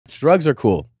Drugs are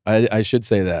cool. I should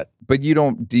say that. But you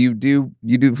don't. Do you do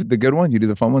the good one? You do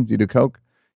the fun ones? You do coke?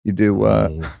 You do?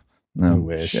 No, I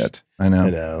wish. Shit. I know. I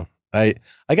know. I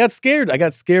got scared. I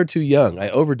got scared too young. I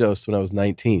overdosed when I was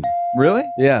 19. Really?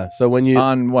 Yeah. So when you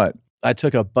on what? I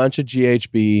took a bunch of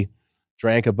GHB,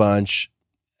 drank a bunch,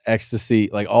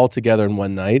 ecstasy, like all together in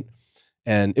one night.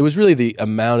 And it was really the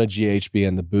amount of GHB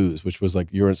and the booze, which was like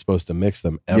you weren't supposed to mix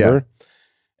them ever. Yeah.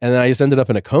 And then I just ended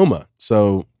up in a coma.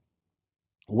 So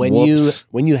when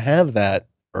you have that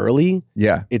early,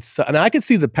 yeah, and I could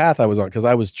see the path I was on because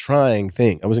I was trying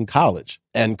things. I was in college,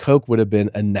 and coke would have been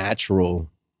a natural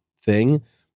thing,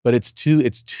 but it's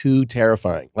too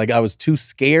terrifying. Like I was too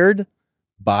scared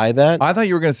by that. I thought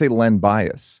you were going to say Len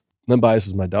Bias. Len Bias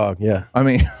was my dog. Yeah, I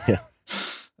mean, yeah.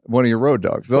 One of your road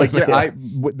dogs. Like yeah,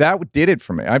 that did it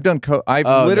for me. I've done coke.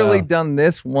 I've literally done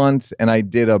this once, and I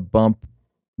did a bump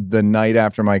the night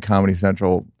after my Comedy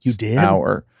Central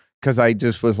hour because I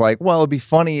just was like, well, it'd be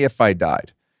funny if I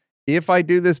died. If I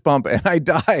do this bump and I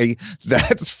die,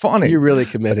 that's funny. You're really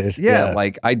committed. Yeah,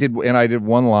 like I did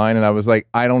one line, and I was like,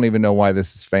 I don't even know why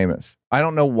this is famous. I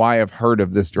don't know why I've heard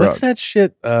of this drug. What's that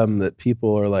shit that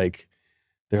people are like?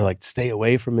 They're like, stay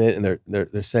away from it, and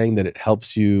they're saying that it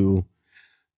helps you.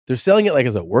 They're selling it like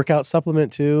as a workout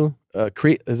supplement too.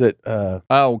 Is it?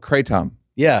 Kratom.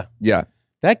 Yeah, yeah.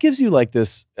 That gives you like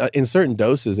this in certain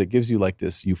doses. It gives you like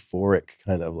this euphoric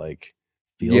kind of like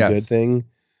feel good thing.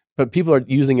 But people are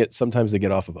using it sometimes to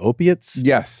get off of opiates.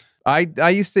 Yes, I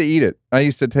used to eat it. I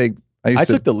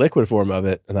took the liquid form of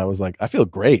it, and I was like, I feel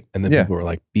great. And then people were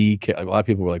like, a lot of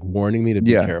people were like warning me to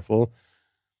be careful.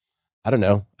 I don't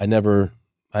know.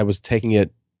 I was taking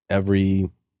it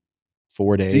every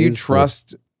 4 days. Do you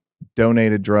trust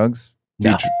donated drugs?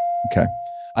 No. Okay.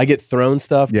 I get thrown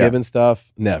stuff, given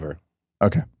stuff. Never.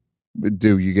 Okay.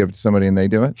 Do you give it to somebody and they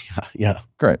do it? Yeah.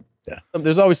 Great. Yeah.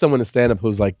 There's always someone in stand-up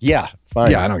who's like, yeah, fine.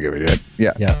 Yeah, I don't give a shit.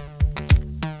 Yeah. Yeah.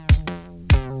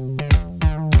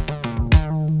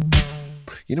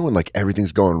 You know when like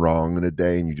everything's going wrong in a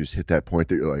day and you just hit that point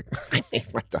that you're like,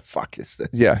 what the fuck is this?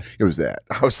 Yeah. It was that.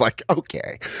 I was like,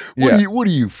 okay, what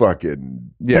do you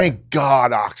fucking, thank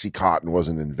God Oxycontin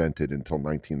wasn't invented until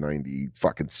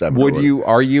 1997.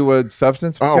 Are you a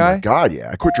substance guy? Oh my God,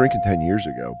 yeah. I quit drinking 10 years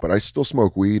ago, but I still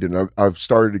smoke weed and I've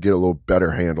started to get a little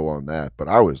better handle on that. But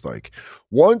I was like,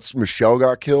 once Michelle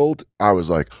got killed, I was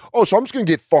like, oh, so I'm just going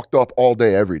to get fucked up all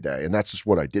day, every day. And that's just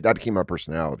what I did. That became my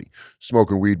personality.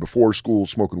 Smoking weed before school,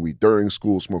 smoking weed during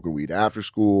school, smoking weed after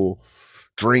school,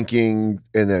 drinking,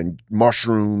 and then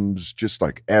mushrooms, just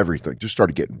like everything. Just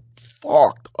started getting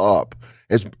fucked up.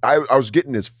 I was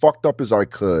getting as fucked up as I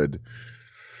could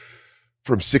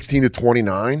from 16 to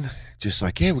 29. Just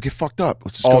like, yeah, we'll get fucked up.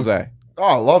 Let's just all day. Oh,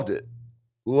 I loved it.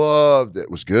 Loved it.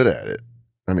 Was good at it.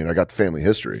 I mean, I got the family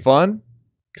history. Fun?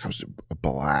 It was a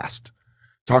blast.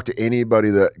 Talk to anybody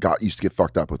that used to get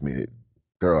fucked up with me.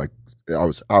 They're like, I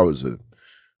was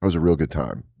a real good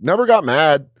time. Never got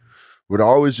mad. Would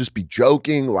always just be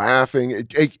joking, laughing.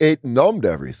 It numbed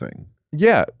everything.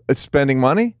 Yeah. It's spending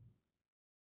money?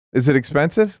 Is it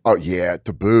expensive? Oh, yeah.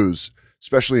 To booze,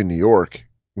 especially in New York.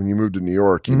 When you move to New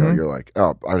York, you know, you're like,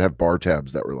 oh, I'd have bar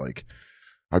tabs that were like,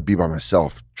 I'd be by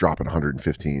myself dropping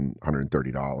 $115,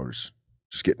 $130.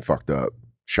 Just getting fucked up.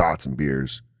 Shots and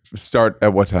beers. Start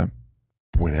at what time?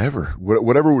 Whenever.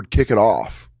 Whatever would kick it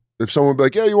off. If someone would be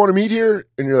like, yeah, you want to meet here?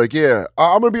 And you're like, yeah,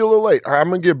 I'm going to be a little late. I'm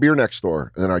going to get a beer next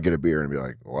door. And then I get a beer and be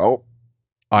like, well,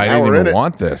 I didn't even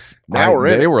want this. Now we're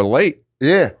in it. They were late.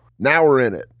 Yeah. Now we're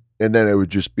in it. And then it would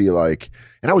just be like,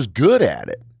 and I was good at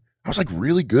it. I was like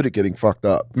really good at getting fucked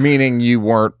up. Meaning you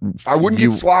weren't. I wouldn't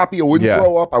get sloppy. I wouldn't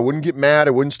throw up. I wouldn't get mad.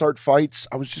 I wouldn't start fights.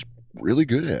 I was just really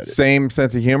good at it. Same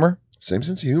sense of humor? Same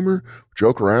sense of humor,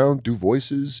 joke around, do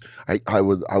voices. I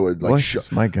would like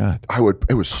voices, my God.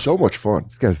 It was so much fun.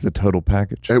 This guy's the total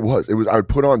package. It was I would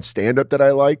put on stand-up that I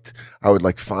liked. I would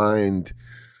like find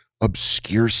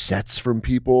obscure sets from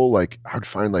people. Like I would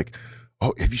find like,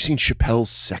 oh, have you seen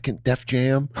Chappelle's second Def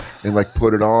Jam? And like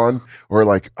put it on. Or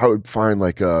like I would find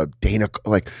like Dana,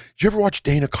 like, did you ever watch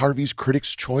Dana Carvey's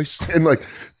Critics' Choice? And like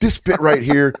this bit right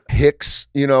here, Hicks,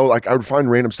 you know, like I would find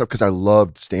random stuff because I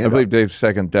loved stand-up. I believe Dave's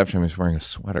second Def Jam is wearing a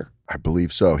sweater. I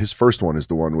believe so. His first one is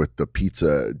the one with the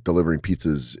pizza, delivering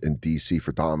pizzas in DC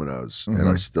for Domino's. And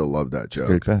I still love that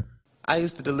joke. I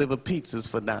used to deliver pizzas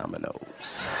for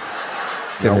Domino's.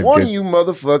 Now, one of you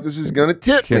motherfuckers is going to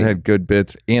tip me. Kid had good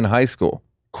bits in high school.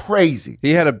 Crazy.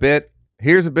 He had a bit.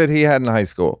 Here's a bit he had in high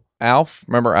school. Alf,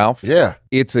 remember Alf? Yeah.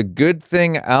 It's a good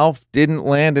thing Alf didn't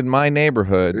land in my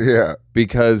neighborhood. Yeah.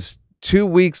 Because 2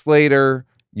 weeks later,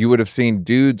 you would have seen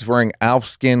dudes wearing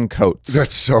Alfskin coats.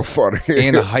 That's so funny.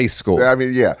 In high school. I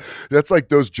mean, yeah. That's like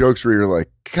those jokes where you're like,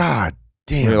 God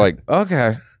damn. You're like,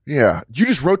 okay. Yeah. You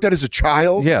just wrote that as a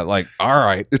child? Yeah, like, all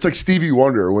right. It's like Stevie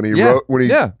Wonder when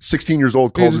he 16 years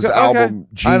old called his album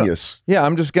Genius. Yeah,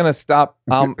 I'm just gonna stop.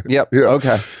 Yep. Yeah.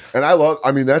 Okay.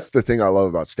 And that's the thing I love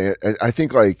about I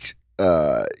think like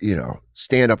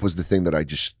stand up was the thing that I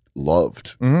just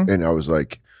loved. And I was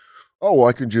like, oh, well,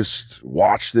 I can just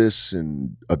watch this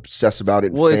and obsess about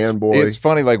it and fanboy. It's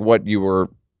funny, like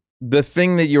the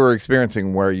thing that you were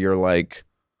experiencing where you're like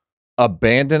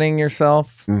abandoning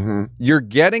yourself. You're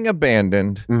getting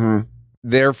abandoned.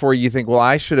 Therefore, you think, well,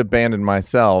 I should abandon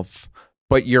myself,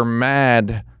 but you're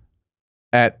mad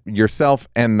at yourself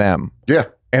and them. Yeah.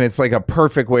 And it's like a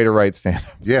perfect way to write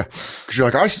stand-up. Yeah. Because you're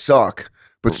like, I suck,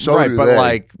 but so do but they.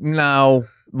 like, no,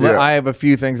 I have a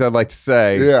few things I'd like to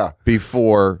say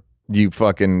before you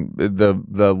fucking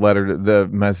the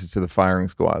message to the firing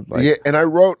squad. Like, yeah, and I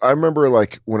remember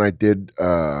like when I did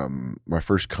my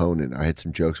first Conan, I had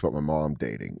some jokes about my mom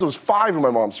dating. I was 5 when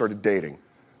my mom started dating.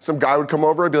 Some guy would come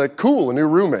over, I'd be like, cool, a new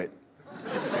roommate.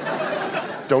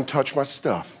 Don't touch my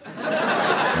stuff.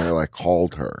 And I like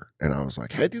called her and I was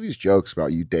like, hey, I do these jokes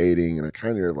about you dating, and I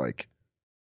kind of like,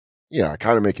 I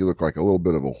kind of make you look like a little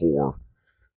bit of a whore,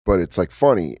 but it's like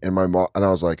funny. And my mom, and I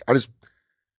was like, I just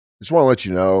want to let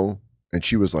you know. And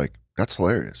she was like, that's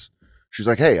hilarious. She's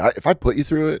like, hey, if I put you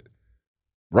through it,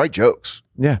 write jokes.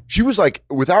 Yeah. She was like,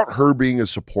 without her being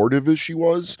as supportive as she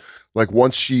was, like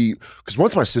because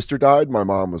once my sister died, my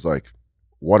mom was like,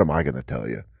 what am I going to tell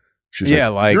you? She's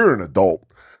like, you're an adult.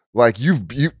 Like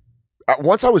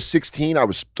once I was 16, I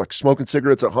was like smoking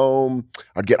cigarettes at home.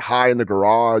 I'd get high in the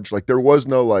garage. Like there was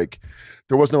no like,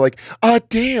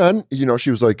 Dan,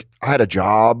 she was like, I had a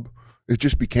job. It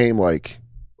just became like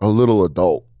a little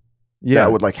adult. Yeah.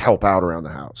 That would like help out around the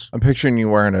house. I'm picturing you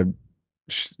wearing a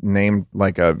name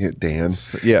like a Dan.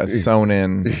 Sewn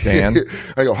in Dan.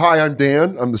 I go, hi, I'm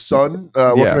Dan. I'm the son.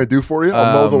 What can I do for you?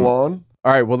 I'll mow the lawn.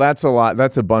 All right. Well, that's a lot.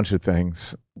 That's a bunch of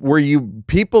things. Were you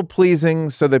people pleasing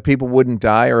so that people wouldn't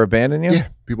die or abandon you? Yeah.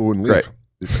 People wouldn't leave.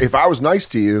 If I was nice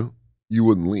to you, you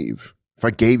wouldn't leave. If I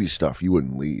gave you stuff, you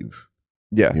wouldn't leave.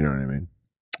 Yeah. You know what I mean?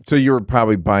 So you were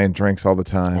probably buying drinks all the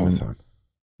time. All the time.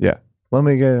 Yeah. Let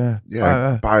me get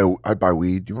I'd buy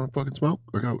weed. Do you want to fucking smoke?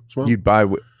 I got smoke. You'd buy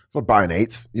I'd buy an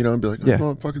eighth, and be like,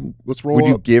 fucking, let's roll. Would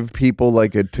you give people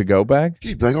like a to-go bag? Yeah,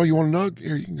 you'd be like, oh, you want a nug?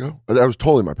 Here, you can go. That was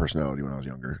totally my personality when I was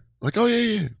younger. Like, oh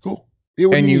yeah, cool. Yeah,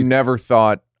 and you never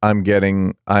thought I'm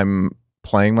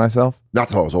playing myself? Not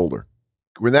till I was older.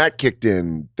 When that kicked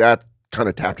in, that kind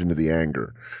of tapped into the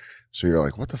anger. So you're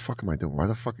like, what the fuck am I doing? Why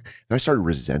the fuck? And I started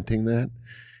resenting that.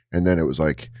 And then it was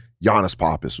like, Giannis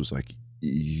Pappas was like,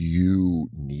 you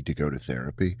need to go to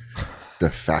therapy.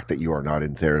 The fact that you are not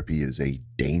in therapy is a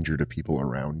danger to people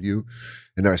around you.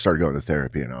 And then I started going to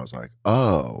therapy and I was like,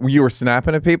 oh. You were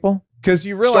snapping at people? Because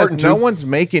you realize no one's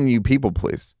making you people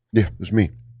please. Yeah, it was me.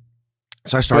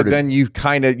 So I started. But then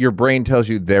your brain tells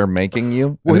you they're making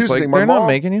you. Well, here's the thing. They're not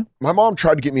making you. My mom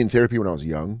tried to get me in therapy when I was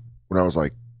young, when I was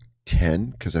like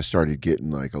 10, because I started getting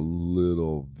like a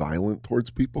little violent towards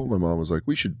people. My mom was like,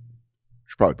 we should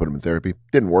probably put him in therapy.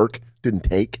 Didn't work. Didn't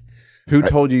take. Who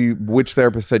told you, which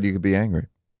therapist said you could be angry?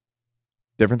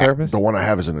 Different therapist? The one I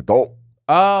have as an adult.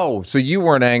 Oh, so you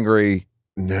weren't angry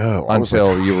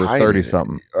until you were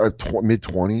 30-something.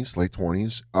 Mid-20s, late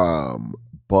 20s.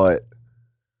 But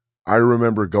I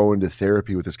remember going to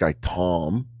therapy with this guy,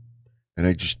 Tom, and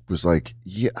I just was like,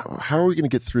 yeah, how are we going to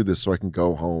get through this so I can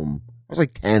go home? I was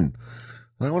like 10.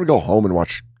 I want to go home and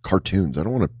watch cartoons. I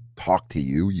don't want to talk to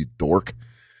you, you dork.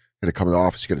 You got to come to the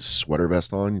office, you got a sweater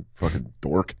vest on, you fucking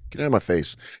dork. Get out of my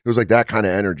face. It was like that kind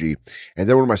of energy. And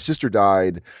then when my sister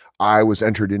died, I was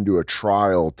entered into a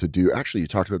trial to do, actually, you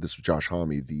talked about this with Josh Homme,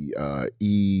 the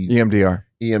EMDR.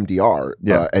 EMDR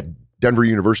at Denver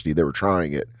University. They were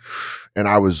trying it. And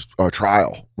I was a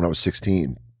trial when I was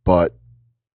 16, but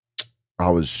I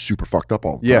was super fucked up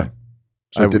all the time.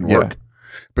 So it didn't work.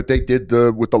 But they did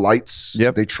with the lights.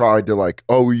 Yep. They tried to like,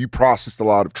 oh, you processed a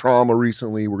lot of trauma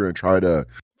recently. We're going to try to.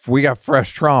 We got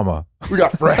fresh trauma. We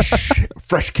got fresh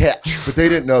catch. But they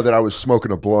didn't know that I was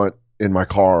smoking a blunt in my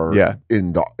car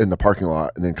in the parking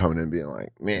lot and then coming in and being like,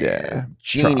 man,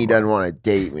 Jeannie doesn't want to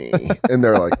date me. And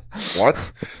they're like,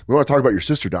 what? We want to talk about your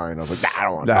sister dying. I was like, nah, I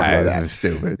don't want to talk about that. This is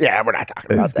stupid. Yeah, we're not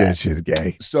talking about that. She's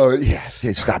gay. So yeah,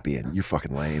 stop being. You're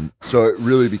fucking lame. So it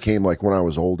really became like when I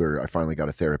was older, I finally got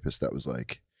a therapist that was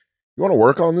like, you want to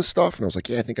work on this stuff? And I was like,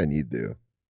 yeah, I think I need to.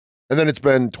 And then it's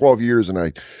been 12 years and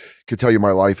I could tell you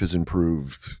my life has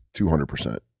improved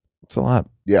 200%. It's a lot.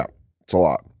 Yeah, it's a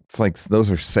lot. It's like those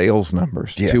are sales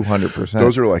numbers. Yeah. 200%.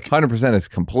 Those are like 100% is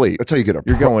complete. That's how you get a.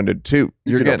 You're going to two.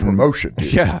 You're get getting a promotion.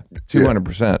 Dude. Yeah,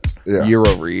 200% Yeah. year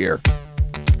over year.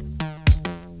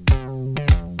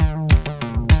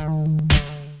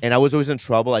 And I was always in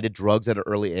trouble. I did drugs at an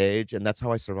early age, and that's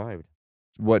how I survived.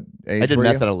 What age? I did were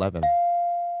meth you? at 11.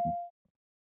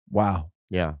 Wow.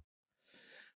 Yeah.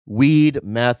 Weed,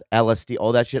 meth, LSD,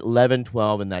 all that shit, 11,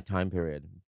 12 in that time period.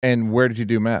 And where did you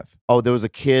do meth? Oh, there was a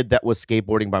kid that was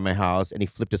skateboarding by my house, and he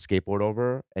flipped his skateboard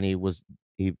over, and he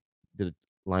did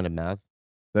a line of meth.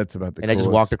 That's about the And I just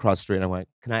walked across the street, and I went,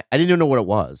 "Can I?" I didn't even know what it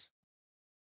was.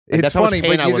 And It's that's how much funny,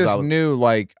 pain but I you was just out. knew,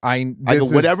 like, I go,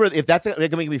 whatever. If that's gonna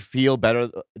make me feel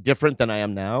better, different than I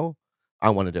am now,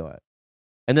 I want to do it.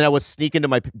 And then I would sneak into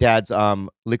my dad's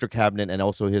liquor cabinet, and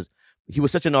also he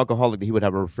was such an alcoholic that he would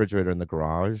have a refrigerator in the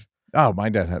garage. Oh, my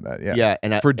dad had that. Yeah. Yeah,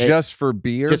 and Just for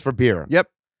beer. Just for beer. Yep.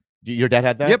 Your dad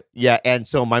had that? Yep. Yeah, and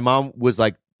so my mom would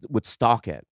stock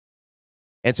it.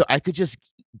 And so I could just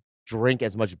drink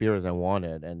as much beer as I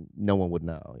wanted, and no one would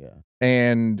know. Yeah.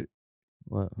 And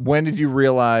What? when did you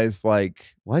realize,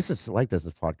 like, Why is this like this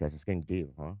podcast? It's getting deep,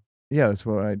 huh? yeah, that's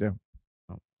what I do.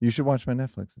 Oh. You should watch my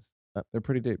Netflixes. They're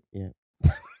pretty deep. Yeah.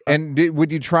 And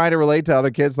would you try to relate to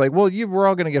other kids? Like, well, we're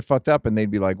all going to get fucked up. And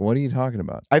they'd be like, what are you talking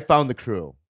about? I found the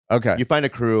crew. Okay. You find a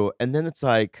crew, and then it's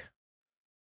like,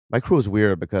 my crew is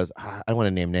weird because I don't want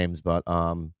to name names, but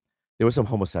there was some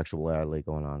homosexuality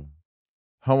going on.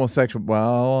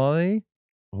 Homosexuality?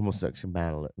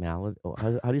 Homosexuality. Oh,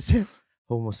 how do you say it?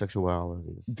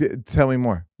 Homosexualities. Tell me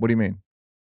more. What do you mean?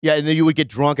 Yeah, and then you would get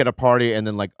drunk at a party, and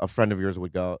then like a friend of yours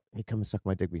would go, "Hey, come and suck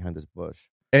my dick behind this bush."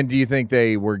 And do you think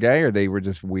they were gay or they were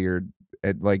just weird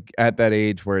at that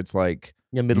age where it's like,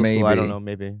 Yeah, middle school. I don't know,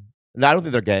 maybe. No, I don't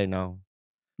think they're gay. No,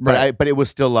 right? But it was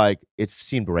still like it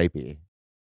seemed rapey.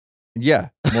 Yeah.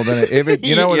 Well, then if it,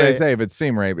 you know what Yeah. they say, if it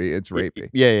seemed rapey, it's rapey.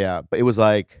 Yeah. But it was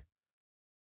like,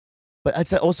 but I'd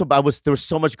say also, there was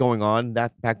so much going on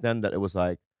back then that it was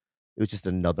like, it was just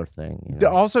another thing. You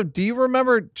know? Also, do you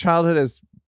remember childhood as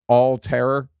all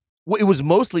terror? Well, it was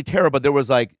mostly terror, but there was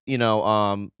like,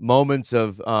 moments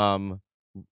of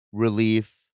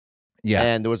relief. Yeah.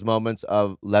 And there was moments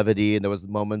of levity, and there was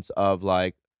moments of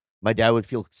like, my dad would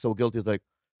feel so guilty. He was like,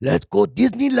 "Let's go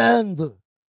Disneyland."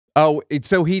 Oh,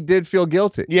 so he did feel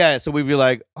guilty. Yeah, so we'd be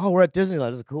like, "Oh, we're at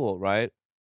Disneyland. This is cool, right?"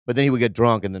 But then he would get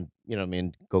drunk and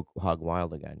then, go hog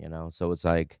wild again, So it's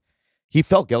like, he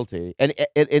felt guilty. And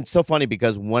it's so funny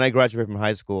because when I graduated from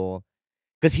high school,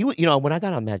 because he would, when I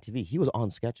got on Mad TV, he was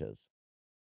on sketches.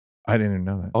 I didn't even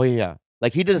know that. Oh, yeah.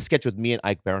 Like, he did a sketch with me and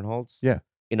Ike Barinholtz. Yeah.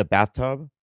 In a bathtub.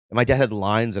 And my dad had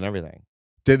lines and everything.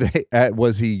 Did they?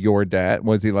 Was he your dad?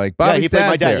 Was he like, Bobby's yeah, he played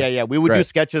my dad. here? Yeah. We would do Right.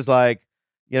 sketches like,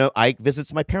 Ike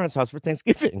visits my parents' house for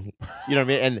Thanksgiving. You know what I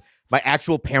mean? And my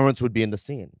actual parents would be in the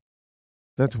scene.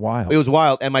 That's wild. It was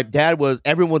wild. And my dad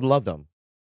everyone loved him.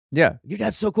 Yeah. Your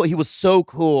dad's so cool. He was so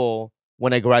cool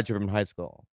when I graduated from high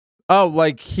school. Oh,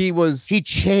 like he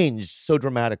changed so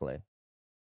dramatically.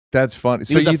 That's funny.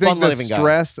 So you think the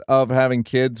stress of having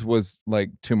kids was like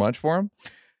too much for him?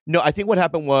 No, I think what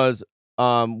happened was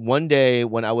one day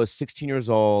when I was 16 years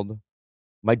old,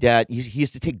 my dad, he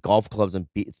used to take golf clubs and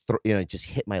just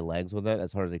hit my legs with it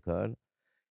as hard as he could.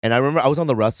 And I remember I was on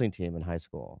the wrestling team in high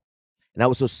school, and I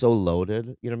was so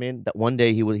loaded, you know what I mean? That one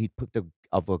day he picked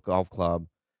up a golf club,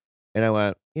 and I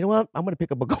went, you know what? I'm going to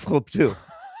pick up a golf club too.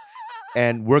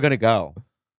 And we're going to go.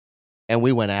 And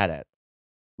we went at it.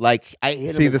 Like, I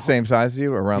hit him the same size as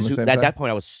you, around the same size? At that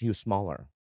point, he was smaller.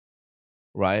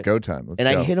 Right? It's go time. Let's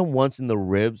and go. I hit him once in the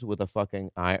ribs with a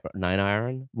fucking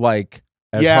 9-iron. Like,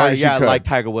 as hard as you could. Like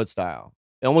Tiger Woods style.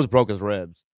 It almost broke his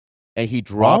ribs. And he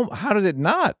dropped. Oh, how did it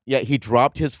not? Yeah, he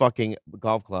dropped his fucking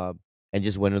golf club and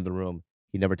just went into the room.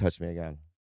 He never touched me again.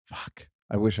 Fuck.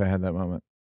 I wish I had that moment.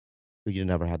 You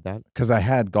never had that? Because I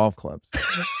had golf clubs.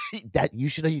 You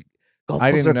should have. Golf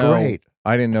clubs are great.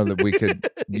 I didn't know that we could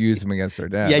use them against our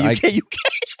dad. Yeah, you can.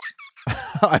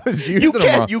 I was using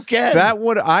them wrong. You can.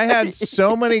 I had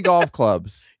so many golf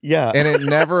clubs. Yeah. And it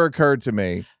never occurred to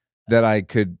me that I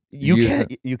could use them.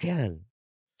 You can.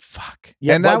 Fuck.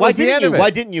 Yeah, and that was the end of it.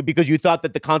 Why didn't you? Because you thought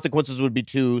that the consequences would be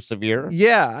too severe?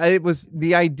 Yeah, it was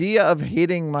the idea of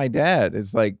hitting my dad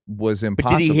was impossible.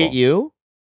 But did he hit you?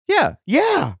 Yeah.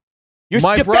 Yeah. You're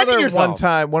my brother yourself. One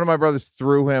time, one of my brothers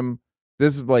threw him.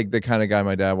 This is like the kind of guy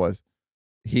my dad was.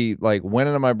 He went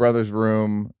into my brother's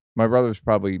room. My brother was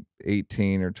probably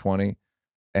 18 or 20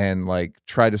 and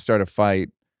tried to start a fight.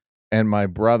 And my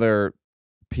brother,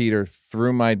 Peter,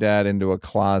 threw my dad into a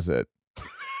closet,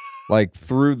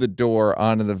 through the door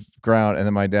onto the ground. And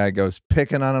then my dad goes,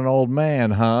 "Picking on an old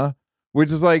man, huh?" Which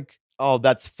is like, Oh,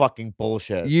 that's fucking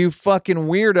bullshit. You fucking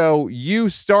weirdo. You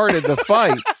started the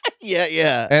fight.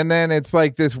 Yeah. And then it's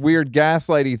like this weird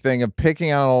gaslighty thing of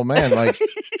picking on an old man. Like,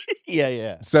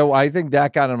 yeah. So I think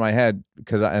that got in my head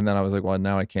and then I was like, well,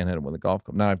 now I can't hit him with a golf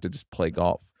club. Now I have to just play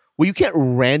golf. Well, you can't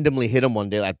randomly hit him one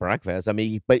day at breakfast. I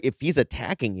mean, but if he's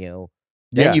attacking you,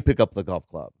 then you pick up the golf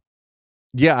club.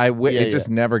 Yeah, it just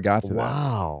never got to that.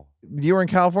 Wow. You were in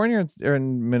California or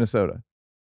in Minnesota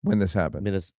when this happened?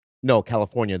 No,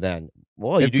 California then.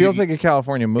 Well, it feels like a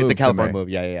California move. It's a California move.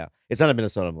 Yeah. It's not a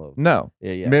Minnesota move. No.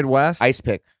 Yeah. Midwest? Ice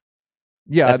pick.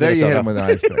 Yeah, That's there Minnesota. you hit him with an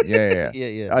ice pick. Yeah.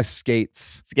 Yeah.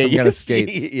 Skates. Some kind of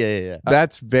skates. Yeah.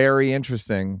 That's very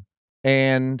interesting.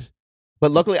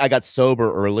 But luckily I got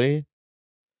sober early.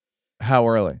 How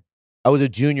early? I was a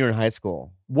junior in high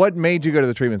school. What made you go to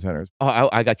the treatment centers? Oh,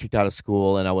 I got kicked out of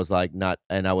school, and I was like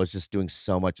and I was just doing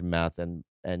so much meth and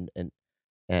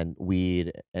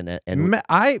weed and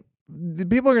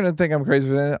people are gonna think I'm crazy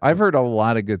for that. I've heard a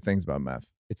lot of good things about meth.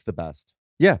 It's the best.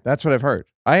 Yeah, that's what I've heard.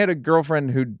 I had a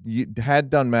girlfriend who had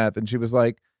done meth, and she was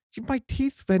like, "My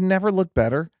teeth had never looked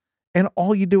better, and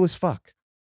all you do is fuck."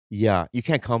 Yeah, you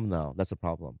can't come though. That's the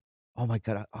problem. Oh my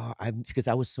god, because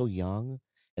I was so young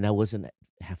and I wasn't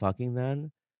fucking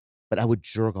then, but I would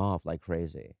jerk off like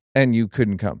crazy, and you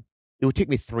couldn't come. It would take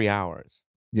me 3 hours.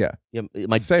 Yeah,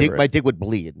 my dick would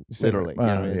bleed literally. You know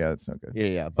what I mean? Yeah, that's not good.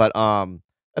 Yeah, but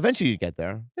eventually you get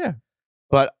there. Yeah,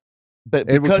 but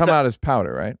it would come out as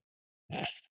powder, right?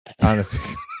 Honestly,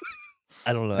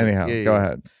 I don't know. Anyhow, go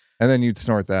ahead, and then you'd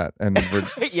snort that and would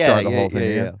start the whole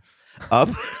thing again.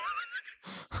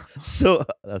 So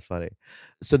that's funny.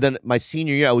 So then my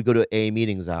senior year, I would go to AA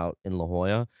meetings out in La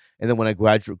Jolla, and then when I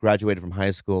graduated from high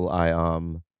school,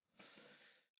 I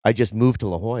just moved to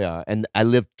La Jolla, and I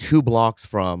lived 2 blocks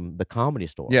from the Comedy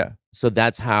Store. Yeah. So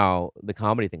that's how the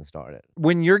comedy thing started.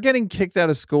 When you're getting kicked out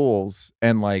of schools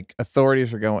and like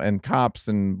authorities are going and cops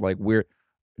and like weird,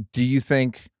 do you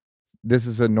think this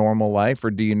is a normal life,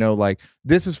 or do you know like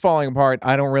this is falling apart?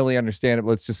 I don't really understand it. But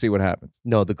let's just see what happens.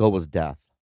 No, the goal was death.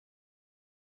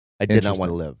 I did not want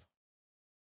to live.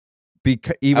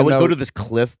 I would go to this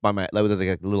cliff there's like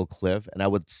a little cliff, and I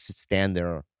would stand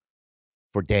there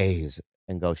for days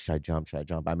and go, should I jump? Should I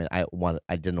jump? I mean, I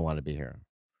didn't want to be here.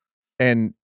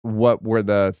 And what were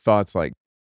the thoughts like?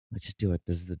 Let's just do it.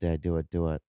 This is the day. Do it.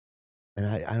 And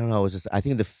I don't know. It was just, I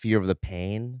think the fear of the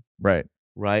pain. Right.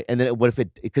 And then what if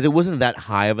because it wasn't that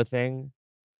high of a thing.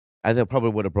 I think I probably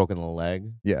would have broken a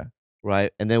leg. Yeah.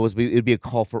 Right. And then it'd be a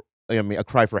call for, a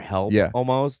cry for help. Yeah.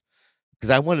 Almost. Because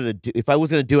I wanted to do, if I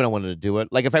was going to do it, I wanted to do it.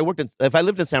 Like if I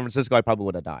lived in San Francisco, I probably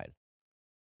would have died.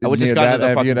 I would just got to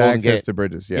the fucking Golden Gate. To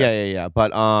bridges. Yeah.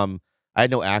 But I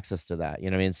had no access to that. You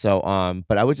know what I mean? So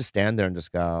but I would just stand there and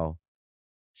just go,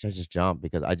 should I just jump?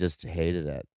 Because I just hated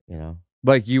it. You know.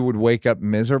 Like you would wake up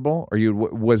miserable, or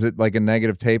was it like a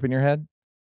negative tape in your head?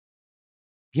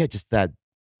 Yeah, just that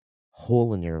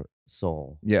hole in your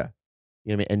soul. Yeah.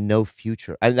 You know what I mean? And no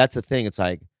future. And that's the thing. It's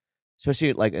like,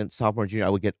 especially like in sophomore, junior, I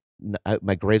would get,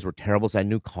 my grades were terrible, so I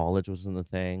knew college wasn't the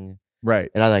thing. Right.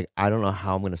 And I don't know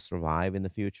how I'm going to survive in the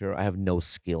future. I have no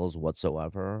skills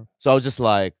whatsoever. So I was just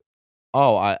like,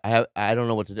 oh, I don't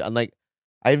know what to do. I'm like,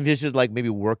 I envisioned like maybe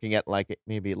working at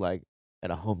maybe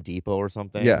at a Home Depot or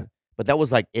something. Yeah. But that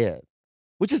was like it.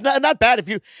 Which is not bad. If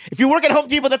you work at Home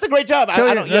Depot, that's a great job.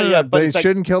 But they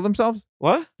shouldn't kill themselves?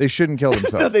 What? They shouldn't kill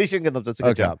themselves. No, they shouldn't kill themselves. That's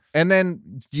a good job. And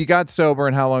then you got sober,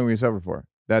 and how long were you sober for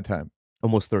that time?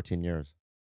 Almost 13 years.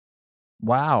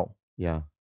 Wow. Yeah.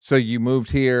 So you moved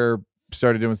here,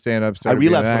 started doing stand-up. I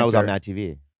relapsed when I was on Mad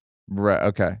TV. Right.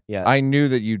 Okay. Yeah. I knew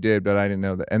that you did, but I didn't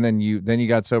know that. And then you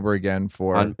got sober again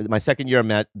for on my second year of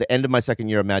the end of my second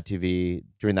year of Mad TV.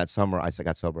 During that summer, I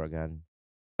got sober again.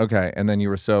 Okay, and then you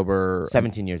were sober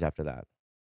 17 years after that.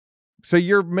 So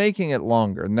you're making it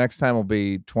longer. Next time will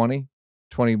be 20,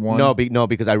 21? No,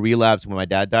 because I relapsed when my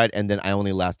dad died, and then I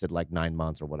only lasted like 9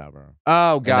 months or whatever.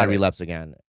 Oh, got it. I relapsed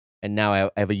again, and now I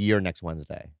have a year next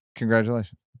Wednesday.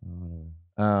 Congratulations.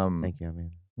 Thank you. I mean,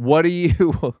 what do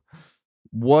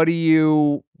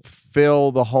you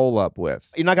fill the hole up with?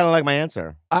 You're not gonna like my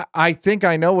answer. I think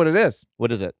I know what it is.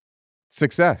 What is it?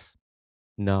 Success.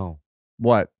 No.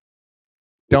 What?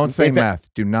 Don't say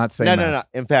math. Do not say math. No.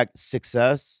 In fact,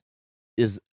 success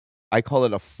is, I call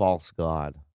it a false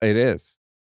god. It is.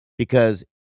 Because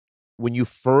when you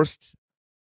first,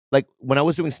 like when I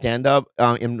was doing stand-up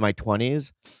in my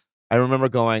 20s, I remember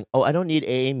going, oh, I don't need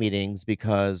AA meetings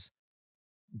because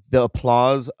the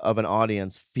applause of an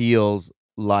audience feels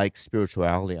like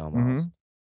spirituality almost.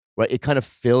 Right? It kind of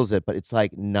fills it, but it's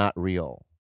like not real.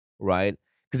 Right?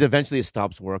 Because eventually it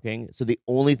stops working. So the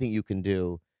only thing you can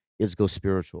do is go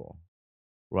spiritual,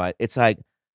 right? It's like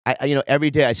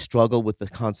every day I struggle with the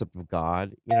concept of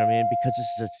God. You know what I mean? Because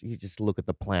you just look at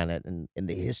the planet and in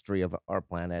the history of our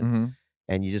planet,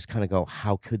 and you just kind of go,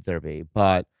 how could there be?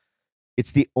 But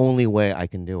it's the only way I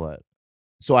can do it.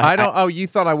 So I don't. Oh, you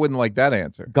thought I wouldn't like that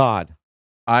answer? God.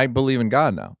 I believe in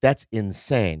God now. That's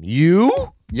insane.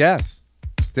 You? Yes.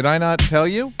 Did I not tell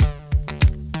you?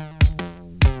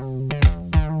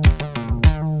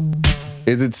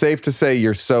 Is it safe to say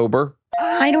you're sober?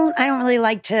 I don't really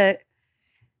like to,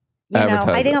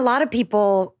 I think a lot of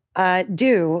people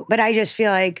do, but I just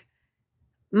feel like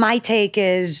my take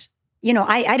is,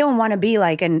 I don't want to be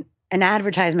like an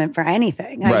advertisement for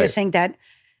anything. I just think that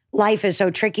life is so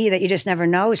tricky that you just never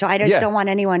know. So I just don't want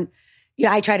anyone,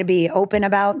 I try to be open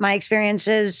about my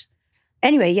experiences.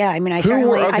 Anyway, yeah, I mean, I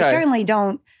certainly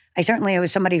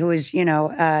was somebody who was,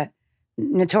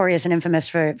 notorious and infamous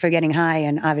for getting high,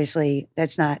 and obviously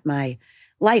that's not my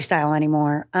lifestyle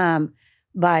anymore.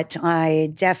 But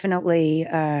I definitely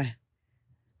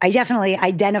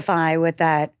identify with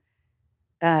that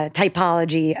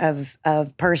typology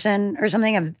of person or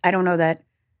something. I don't know that,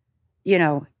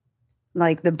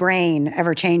 like the brain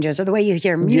ever changes, or the way you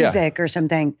hear music or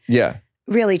something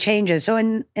really changes. So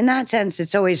in that sense,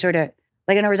 it's always sort of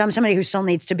like, in other words, I'm somebody who still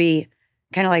needs to be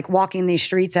kind of like walking these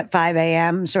streets at 5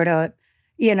 a.m., sort of,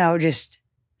 just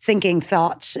thinking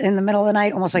thoughts in the middle of the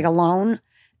night, almost like alone,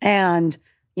 and,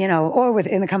 or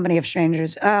in the company of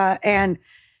strangers. And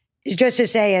just to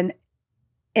say,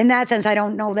 in that sense, I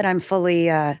don't know that I'm fully,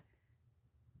 it's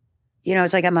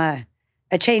like I'm a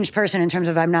changed person in terms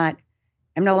of I'm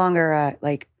no longer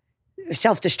like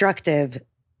self-destructive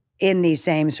in these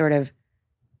same sort of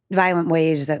violent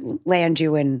ways that land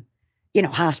you in,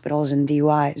 hospitals and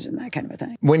DUIs and that kind of a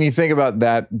thing. When you think about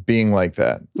that being like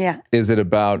that, is it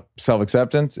about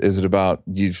self-acceptance? Is it about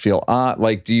you feel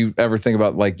like, do you ever think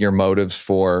about like your motives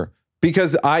for,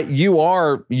 because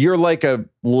you're like a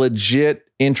legit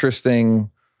interesting,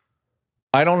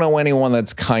 I don't know anyone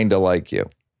that's kind of like you.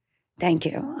 Thank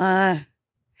you.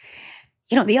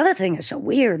 The other thing that's so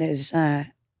weird is,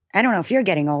 I don't know if you're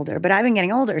getting older, but I've been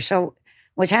getting older. So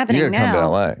what's happening now? Come to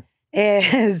LA.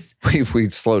 Is we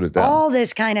slowed it down. All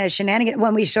this kind of shenanigans,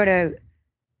 when we sort of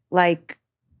like,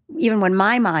 even when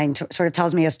my mind sort of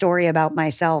tells me a story about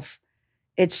myself,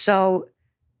 it's so,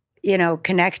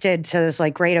 connected to this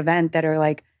like great event that are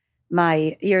like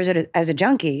my years as a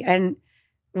junkie. And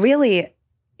really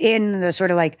in the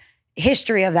sort of like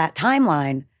history of that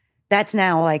timeline, that's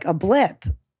now like a blip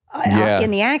in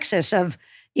the axis of,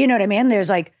 you know what I mean? There's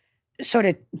like sort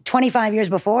of 25 years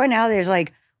before, now there's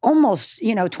like almost,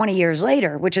 20 years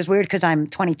later, which is weird because I'm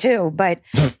 22, but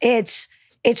it's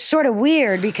sort of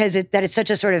weird because that it's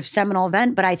such a sort of seminal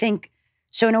event. But I think,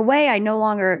 so in a way, I no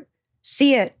longer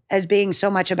see it as being so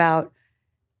much about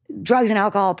drugs and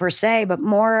alcohol per se, but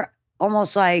more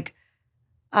almost like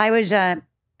I was at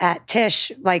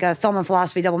Tisch, like a film and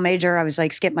philosophy double major. I was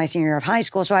like skipped my senior year of high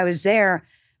school. So I was there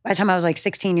by the time I was like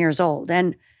 16 years old.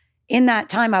 And in that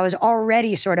time, I was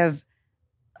already sort of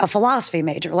a philosophy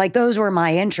major. Like those were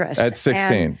my interests. At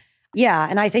 16.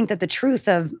 And I think that the truth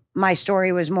of my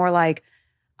story was more like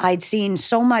I'd seen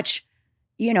so much,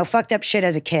 fucked up shit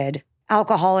as a kid,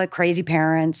 alcoholic, crazy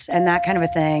parents, and that kind of a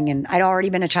thing. And I'd already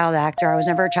been a child actor. I was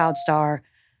never a child star.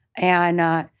 And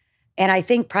I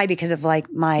think probably because of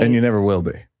like my... And you never will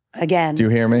be. Again. Do you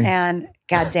hear me? And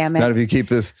God damn it. Not if you keep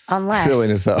this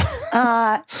silliness up.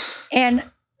 And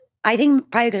I think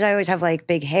probably because I always have like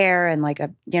big hair and like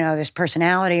this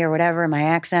personality or whatever, my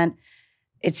accent,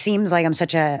 it seems like I'm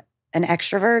such an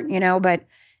extrovert, but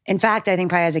in fact, I think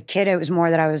probably as a kid, it was more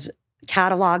that I was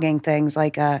cataloging things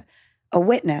like a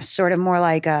witness, sort of more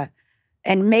like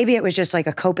and maybe it was just like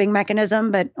a coping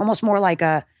mechanism, but almost more like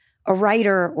a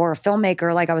writer or a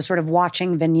filmmaker. Like I was sort of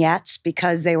watching vignettes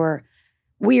because they were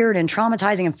weird and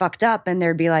traumatizing and fucked up. And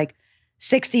there'd be like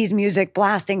 60s music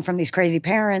blasting from these crazy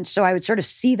parents. So I would sort of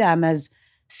see them as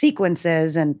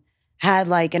sequences and had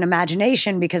like an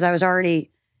imagination because I was already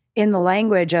in the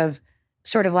language of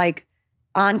sort of like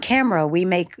on camera. We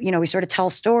make, we sort of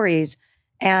tell stories.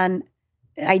 And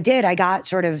I got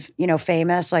sort of,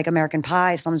 famous, like American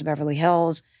Pie, Slums of Beverly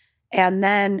Hills. And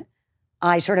then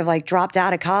I sort of like dropped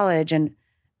out of college and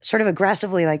sort of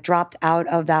aggressively like dropped out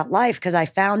of that life because I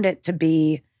found it to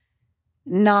be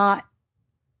not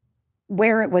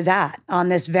where it was at on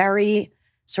this very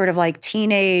sort of like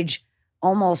teenage,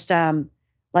 almost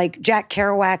like Jack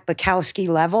Kerouac, Bukowski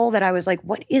level that I was like,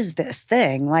 what is this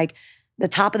thing? Like the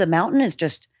top of the mountain is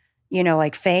just,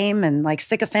 like fame and like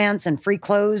sycophants and free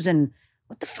clothes and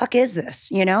what the fuck is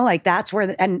this? Like that's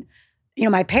where,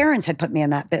 my parents had put me in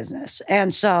that business.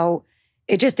 And so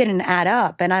it just didn't add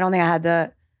up. And I don't think I had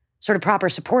the sort of proper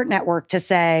support network to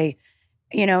say,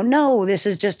 you know, no, this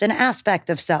is just an aspect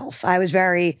of self. I was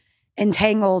very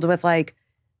entangled with like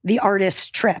the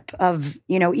artist's trip of,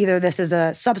 you know, either this is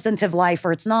a substantive life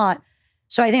or it's not.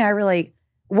 So I think I really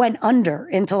went under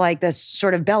into like this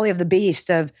sort of belly of the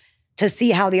beast of to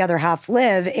see how the other half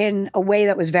live in a way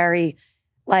that was very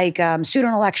like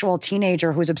pseudo-intellectual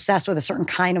teenager who's obsessed with a certain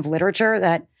kind of literature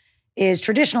that is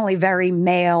traditionally very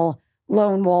male,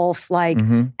 lone wolf, like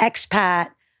expat.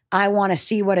 I want to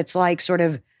see what it's like, sort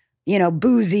of, you know,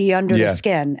 boozy under the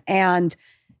skin. And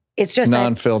it's just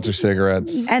non-filter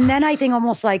cigarettes. And then I think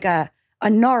almost like a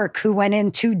narc who went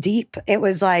in too deep. It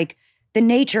was like the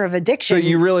nature of addiction. So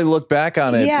you really look back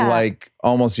on it like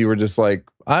almost you were just like,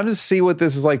 I'm just see what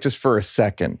this is like just for a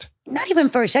second. Not even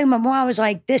for a second, but more I was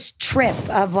like this trip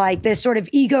of like this sort of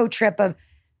ego trip of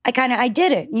I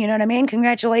did it. You know what I mean?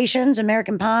 Congratulations,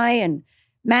 American Pie and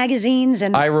magazines.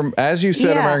 And as you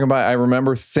said, American Pie, I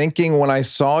remember thinking when I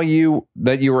saw you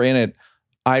that you were in it,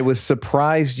 I was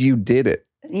surprised you did it.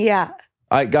 Yeah.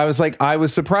 I was like, I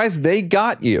was surprised they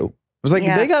got you. I was like,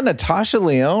 they got Natasha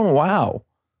Lyonne? Wow.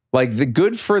 Like the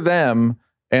good for them.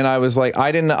 And I was like,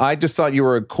 I just thought you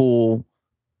were a cool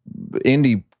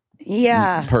indie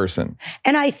person.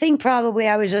 And I think probably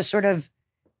I was just sort of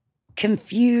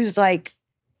confused, like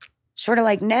sort of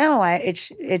like now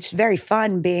it's very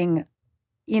fun being,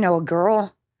 you know, a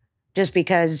girl just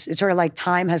because it's sort of like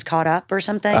time has caught up or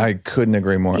something. I couldn't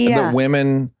agree more. The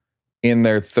women in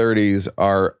their 30s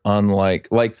are unlike,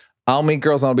 like I'll meet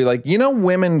girls and I'll be like, you know,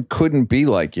 women couldn't be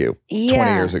like you 20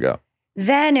 years ago.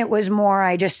 Then it was more,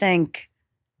 I just think,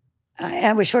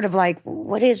 I was sort of like,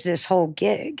 what is this whole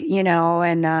gig, you know?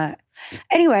 And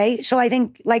anyway, so I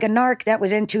think like a narc that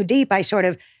was in too deep, I sort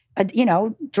of, you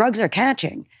know, drugs are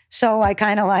catching. So I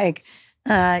kind of like,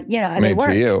 you know, I mean,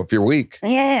 to you if you're weak.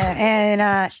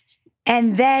 Yeah.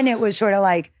 And then it was sort of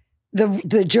like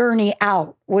the journey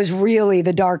out was really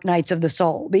the dark nights of the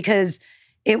soul, because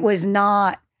it was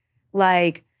not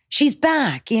like, she's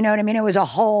back, you know what I mean? It was a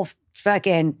whole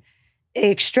fucking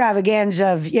extravaganza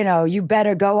of, you know, you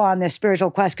better go on this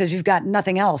spiritual quest because you've got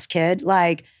nothing else, kid.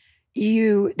 Like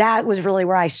that was really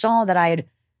where I saw that I had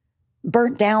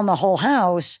burnt down the whole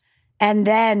house. And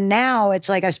then now it's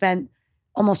like I've spent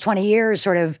almost 20 years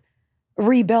sort of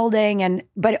rebuilding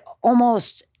but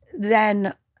almost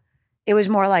then it was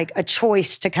more like a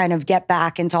choice to kind of get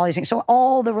back into all these things. So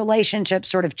all the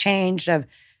relationships sort of changed of,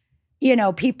 you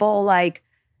know, people like,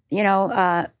 you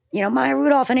know, Maya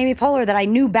Rudolph and Amy Poehler that I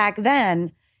knew back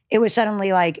then. It was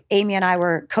suddenly like Amy and I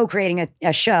were co-creating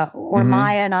a show, or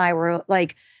Maya and I were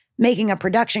like making a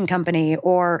production company,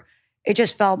 or it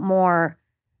just felt more,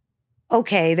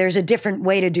 okay, there's a different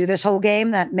way to do this whole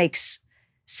game that makes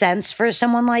sense for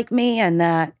someone like me, and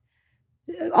that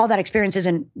all that experience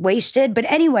isn't wasted. But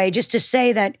anyway, just to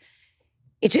say that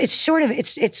it's sort of,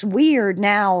 it's weird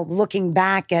now looking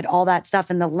back at all that stuff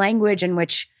and the language in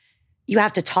which you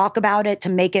have to talk about it to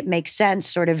make it make sense.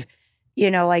 Sort of, you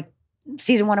know, like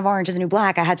season 1 of Orange is the New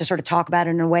Black, I had to sort of talk about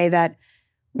it in a way that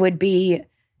would be,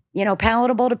 you know,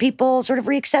 palatable to people sort of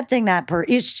reaccepting that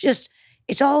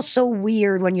it's all so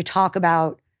weird when you talk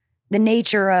about the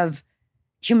nature of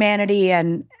humanity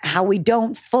and how we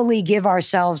don't fully give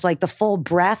ourselves like the full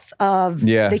breadth of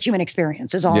the human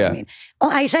experience is all I mean.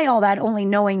 I say all that only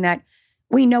knowing that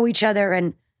we know each other,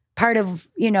 and part of,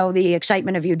 you know, the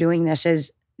excitement of you doing this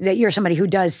is that you're somebody who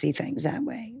does see things that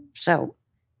way. So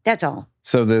that's all.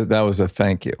 So that was a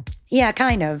thank you. Yeah,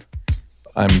 kind of.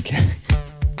 I'm kidding.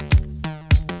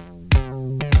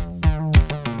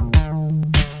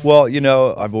 Well, you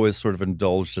know, I've always sort of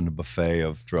indulged in a buffet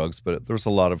of drugs, but there was a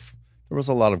lot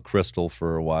of crystal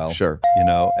for a while. Sure. You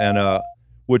know, and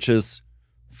which is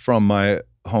from my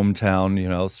hometown, you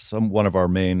know, one of our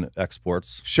main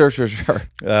exports. Sure.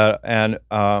 And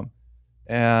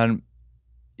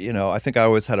you know, I think I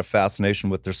always had a fascination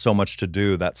with there's so much to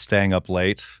do, that staying up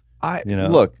late.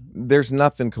 Look, there's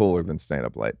nothing cooler than staying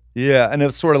up late. Yeah, and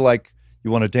it's sort of like,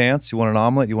 you want to dance, you want an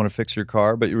omelet, you want to fix your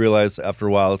car, but you realize after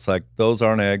a while it's like, those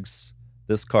aren't eggs,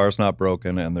 this car's not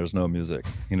broken, and there's no music,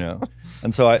 you know?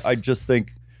 And so I just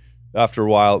think after a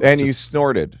while... And you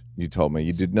snorted, you told me.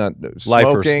 You did not...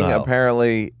 Smoking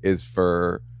apparently is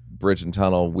for bridge and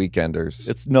tunnel weekenders.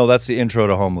 That's the intro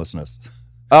to homelessness.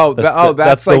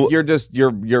 That's like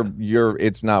you're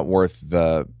it's not worth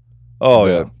the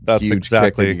that's huge exactly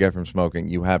kick that you get from smoking.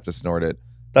 You have to snort it.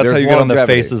 That's how you get on the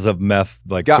faces of meth,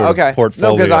 like sort of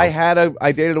portfolio. No, because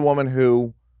I dated a woman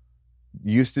who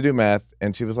used to do meth,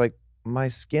 and she was like, my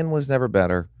skin was never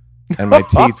better, and my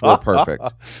teeth were perfect.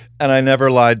 And I never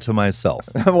lied to myself.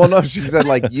 Well, no, she said,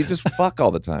 like, you just fuck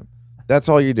all the time. That's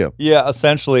all you do. Yeah,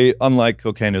 essentially, unlike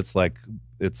cocaine, it's like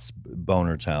it's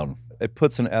Boner Town. It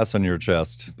puts an S on your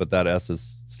chest, but that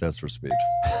S stands for speed.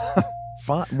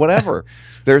 Fine, whatever.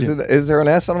 Is there an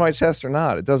S on my chest or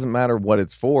not? It doesn't matter what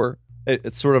it's for.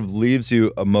 It sort of leaves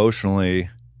you emotionally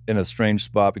in a strange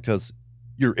spot because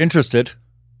you're interested,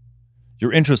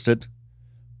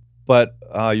 but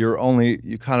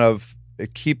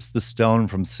it keeps the stone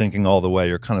from sinking all the way.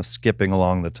 You're kind of skipping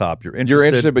along the top. You're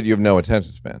interested, but you have no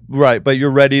attention span. Right, but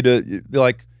you're ready to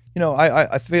like,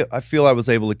 I feel I was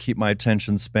able to keep my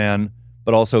attention span,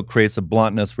 but also it creates a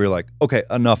bluntness where you're like, okay,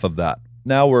 enough of that.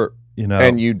 Now we're,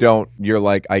 And you're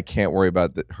like, I can't worry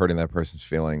about hurting that person's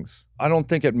feelings. I don't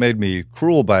think it made me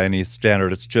cruel by any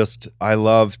standard. It's just, I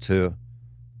love to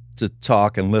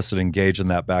talk and listen, engage in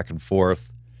that back and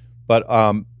forth. But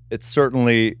it's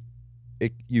certainly,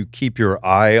 you keep your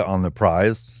eye on the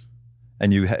prize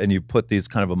and you put these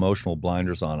kind of emotional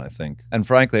blinders on, I think. And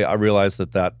frankly, I realized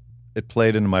that it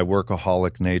played into my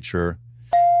workaholic nature.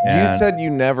 You said you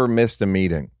never missed a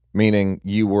meeting, meaning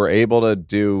you were able to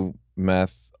do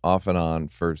meth off and on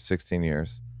for 16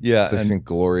 years. Yeah. 16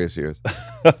 glorious years.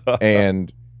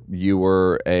 And you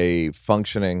were I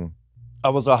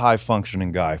was a high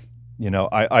functioning guy.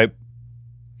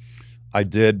 I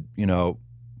did,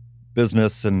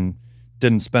 business and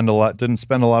didn't spend a lot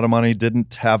of money,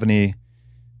 didn't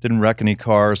wreck any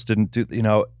cars,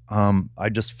 I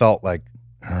just felt like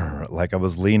I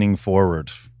was leaning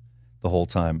forward the whole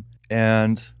time.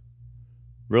 And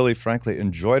really, frankly,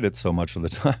 enjoyed it so much of the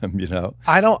time,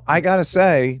 I gotta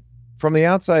say, from the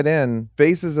outside in,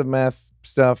 faces of meth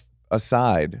stuff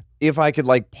aside, if I could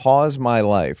pause my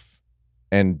life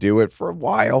and do it for a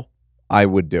while, I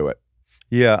would do it.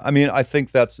 Yeah, I mean, I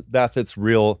think that's its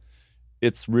real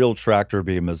tractor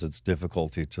beam is its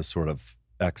difficulty to sort of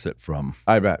exit from.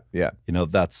 I bet, yeah.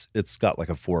 It's got like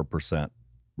a 4%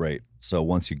 rate. So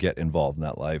once you get involved in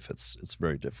that life, it's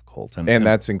very difficult. And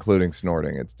that's including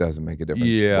snorting. It doesn't make a difference.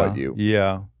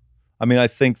 Yeah. I mean, I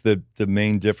think the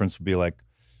main difference would be like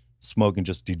smoking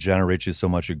just degenerates you so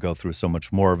much, you go through so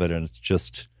much more of it, and it's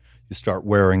just you start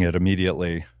wearing it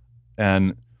immediately.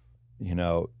 And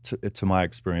to my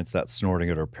experience, that snorting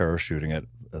it or parachuting it,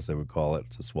 as they would call it,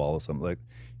 to swallow something,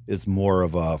 is more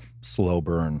of a slow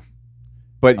burn.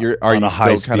 But are you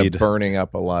still kind of burning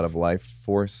up a lot of life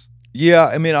force? Yeah,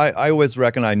 I mean, I always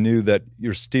reckon I knew that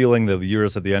you're stealing the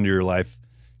years at the end of your life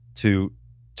to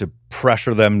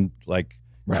pressure them,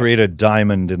 create a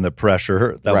diamond in the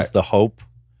pressure. That was the hope.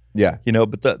 Yeah,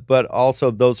 but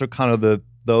also those are the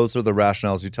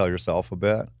rationales you tell yourself a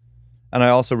bit. And I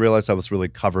also realized I was really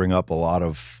covering up a lot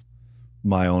of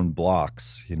my own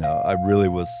blocks. I really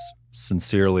was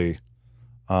sincerely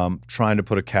trying to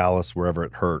put a callus wherever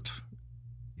it hurt.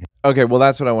 Okay, well,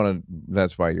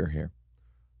 that's why you're here.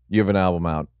 You have an album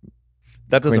out.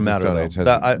 That doesn't matter.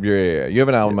 Yeah. You have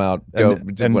an album out. Go,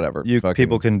 and whatever.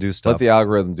 People can do stuff. Let the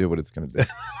algorithm do what it's going to do.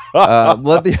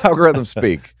 Let the algorithm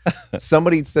speak.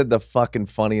 Somebody said the fucking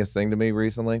funniest thing to me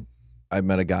recently. I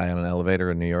met a guy on an elevator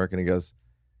in New York, and he goes,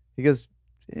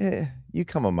 you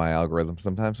come on my algorithm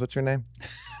sometimes. What's your name?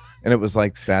 And it was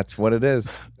like, that's what it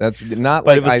is. That's not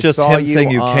but it was just him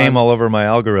saying you came all over my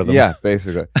algorithm. Yeah,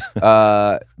 basically.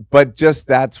 But just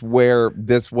that's what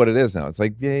it is now. It's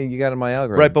like, yeah, you got in my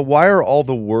algorithm. Right, but why are all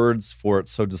the words for it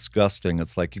so disgusting?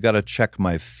 It's like, you got to check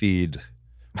my feed.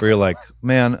 Where you're like,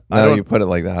 man, I don't. You put it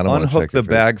like that. I don't unhook the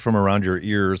bag from around your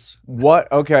ears.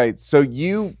 What? Okay, so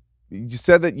you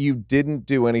said that you didn't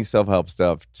do any self-help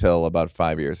stuff till about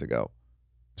 5 years ago.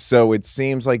 So it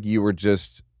seems like you were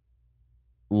just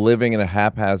living in a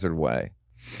haphazard way.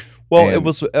 Well, it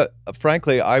was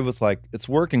frankly, I was like, it's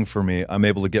working for me. I'm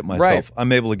able to get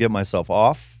myself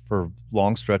off for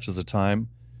long stretches of time.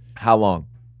 How long?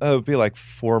 It would be like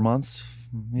 4 months.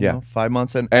 5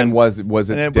 months. And was it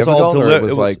difficult?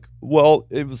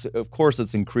 It was, of course,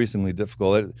 it's increasingly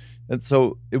difficult. And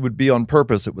so it would be on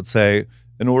purpose. It would say,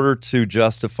 in order to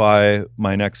justify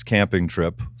my next camping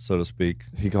trip, so to speak.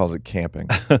 He called it camping.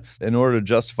 In order to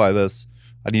justify this,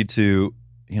 I need to,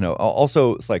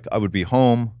 also it's like I would be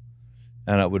home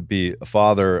and I would be a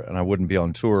father and I wouldn't be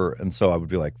on tour. And so I would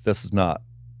be like,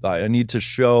 I need to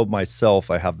show myself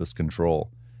I have this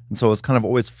control. And so it's kind of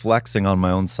always flexing on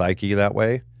my own psyche that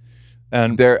way.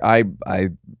 And I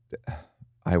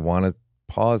want to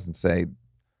pause and say,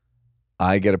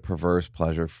 I get a perverse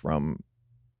pleasure from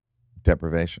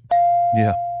deprivation.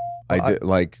 Yeah, I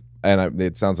do.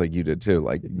 It sounds like you did too.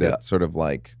 That sort of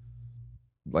like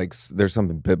there's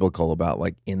something biblical about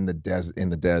in the des,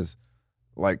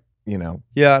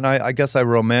 Yeah, and I guess I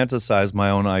romanticize my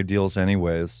own ideals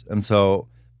anyways, and so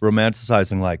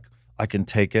romanticizing I can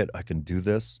take it, I can do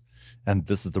this, and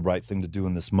this is the right thing to do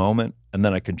in this moment, and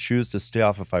then I can choose to stay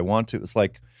off if I want to. It's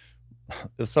like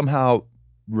somehow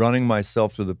running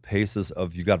myself through the paces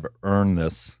of you got to earn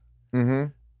this.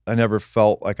 Mm-hmm. I never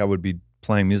felt like I would be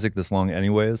playing music this long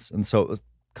anyways, and so it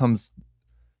comes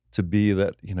to be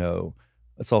that, you know,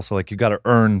 it's also like you got to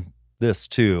earn this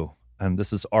too, and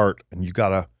this is art, and you got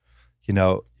to, you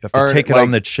know, you have to take it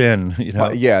on the chin, you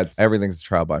know. Yeah, everything's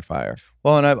trial by fire.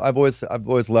 Well, and I've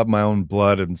always loved my own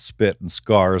blood and spit and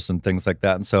scars and things like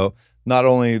that, and so not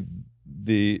only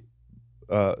the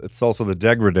it's also the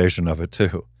degradation of it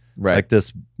too. Right. Like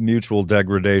this mutual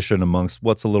degradation amongst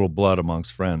what's a little blood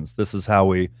amongst friends. This is how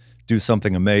we do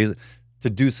something amazing. To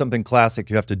do something classic,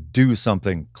 you have to do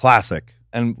something classic.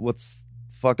 And what's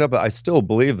fucked up, I still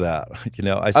believe that. You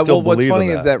know, I still believe what's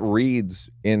funny in is that reads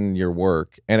in your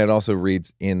work, and it also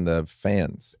reads in the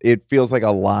fans. It feels like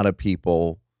a lot of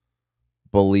people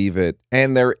believe it.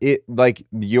 And like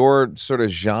your sort of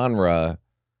genre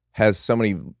has so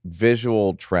many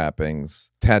visual trappings,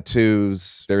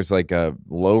 tattoos. There's like a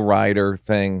lowrider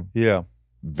thing. Yeah.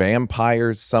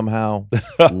 Vampires somehow.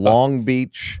 Long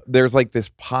Beach. There's like this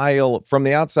pile from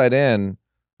the outside in.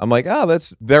 I'm like, oh,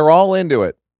 they're all into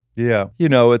it. Yeah. You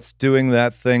know, it's doing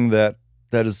that thing that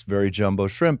is very Jumbo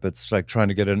Shrimp. It's like trying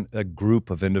to get a group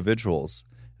of individuals.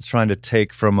 It's trying to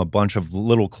take from a bunch of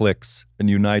little cliques and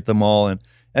unite them all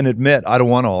and admit, I don't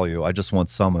want all of you, I just want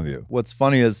some of you. What's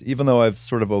funny is, even though I've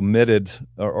sort of omitted,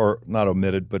 or not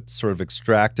omitted, but sort of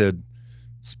extracted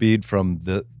Speed from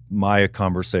my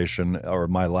conversation or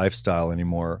my lifestyle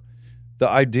anymore, the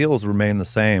ideals remain the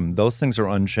same. Those things are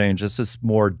unchanged. It's just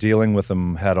more dealing with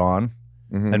them head on,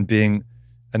 and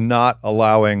not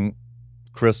allowing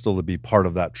Crystal to be part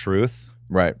of that truth.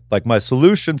 Right. Like, my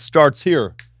solution starts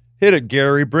here. Hit it,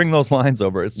 Gary. Bring those lines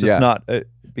over. It's just not...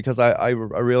 because I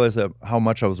realized that how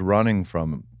much I was running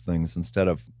from things instead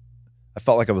of, I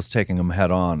felt like I was taking them head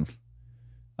on,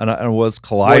 and I was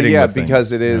colliding. Well, yeah, with because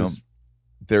things, it is,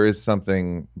 there is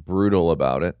something brutal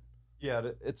about it. Yeah,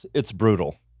 it's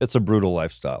brutal. It's a brutal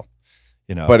lifestyle,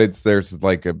 you know. But there's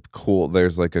like a cool.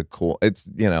 It's,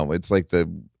 you know, it's like the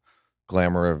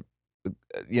glamour of,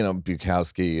 you know,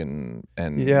 Bukowski and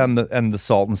yeah, and the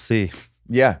Salton Sea.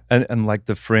 Yeah. And like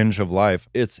the fringe of life,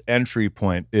 its entry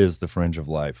point is the fringe of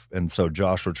life. And so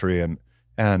Joshua Tree,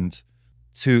 and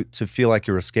to feel like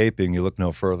you're escaping, you look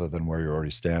no further than where you're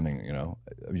already standing, you know.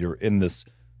 You're in this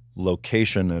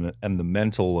location and the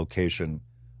mental location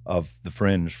of the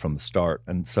fringe from the start.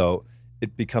 And so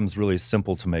it becomes really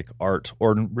simple to make art,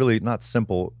 or really not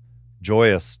simple,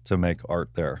 joyous to make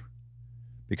art there,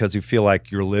 because you feel like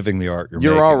you're living the art you're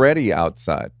making. Already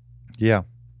outside. Yeah.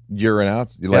 You're an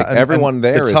outside, like, everyone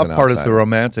there. The tough part is the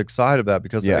romantic side of that,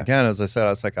 because again, as I said,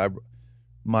 it's like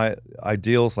my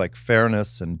ideals like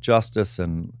fairness and justice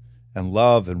and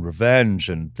love and revenge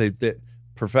and the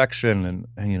perfection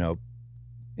and you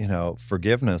know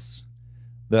forgiveness.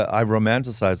 That I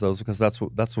romanticize those because that's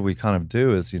what we kind of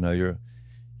do. Is, you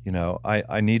know,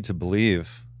 I need to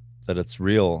believe that it's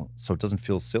real, so it doesn't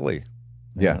feel silly.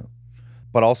 Yeah. know?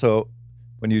 But also,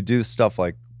 when you do stuff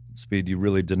like Speed, you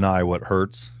really deny what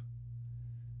hurts.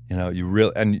 You know,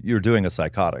 you're doing a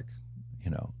psychotic, you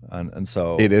know, and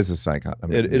so it is a psychotic. I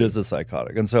mean, it is a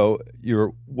psychotic, and so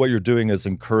what you're doing is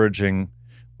encouraging.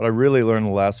 What I really learned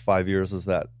in the last 5 years is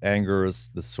that anger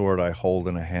is the sword I hold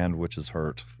in a hand which is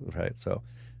hurt. Right, so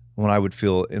when I would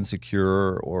feel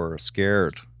insecure or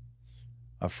scared,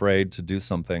 afraid to do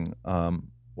something,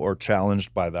 or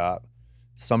challenged by that,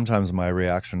 sometimes my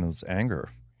reaction is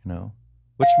anger. You know,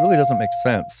 which really doesn't make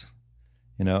sense.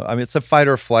 You know, I mean, it's a fight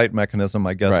or flight mechanism,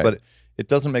 I guess, but it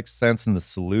doesn't make sense in the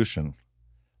solution.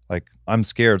 Like, I'm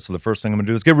scared, so the first thing I'm going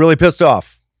to do is get really pissed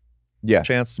off. Yeah.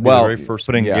 Chance to be the very first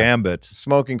putting gambit.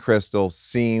 Smoking Crystal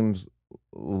seems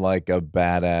like a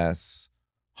badass,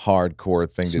 hardcore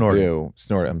thing to do.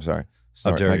 Snort it. I'm sorry.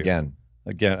 Snort it. Again.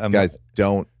 Guys,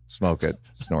 don't smoke it.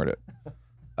 Snort it.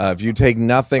 If you take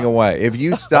nothing away, if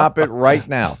you stop it right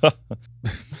now,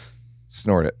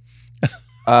 snort it.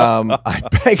 I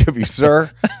beg of you,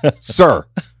 sir.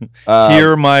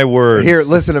 Hear my words. Here,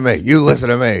 listen to me. You listen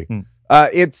to me.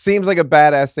 It seems like a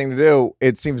badass thing to do.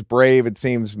 It seems brave.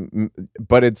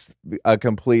 But it's a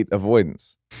complete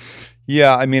avoidance.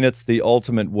 Yeah, I mean, it's the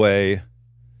ultimate way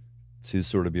to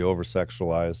sort of be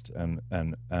over-sexualized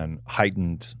and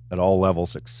heightened at all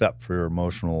levels except for your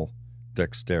emotional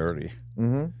dexterity.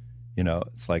 Mm-hmm. You know,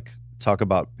 it's like, talk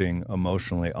about being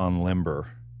emotionally unlimber.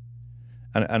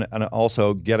 And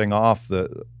also getting off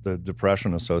the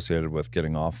depression associated with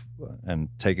getting off and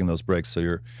taking those breaks. So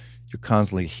you're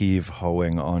constantly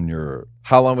heave-hoeing on your...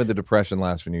 How long would the depression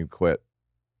last when you quit?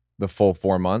 the full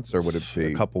 4 months, or would it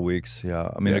be a couple weeks? Yeah,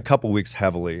 I mean, a couple weeks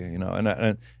heavily, you know,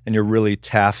 and you're really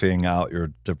taffing out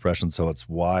your depression so it's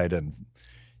wide, and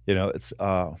you know, it's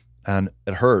and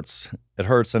it hurts,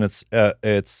 and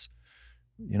it's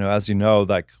you know, as you know,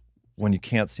 like when you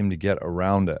can't seem to get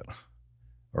around it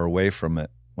or away from it,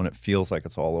 when it feels like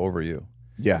it's all over you.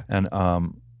 Yeah. And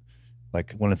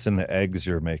like when it's in the eggs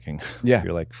you're making. Yeah.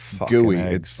 You're like, fucking gooey.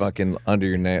 eggs. It's fucking under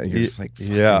your nail. You're just like,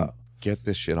 get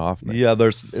this shit off me. Yeah,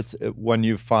 when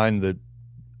you find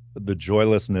the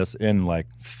joylessness in like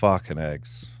fucking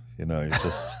eggs, you know, you're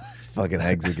just fucking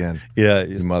eggs again. Yeah,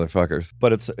 you motherfuckers.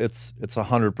 But it's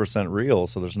 100% real,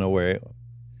 so there's no way, you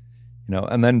know.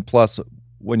 And then plus,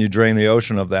 when you drain the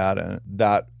ocean of that, and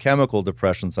that chemical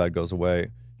depression side goes away,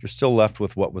 you're still left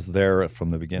with what was there from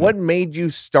the beginning. What made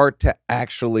you start to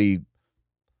actually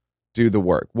do the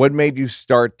work? What made you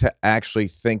start to actually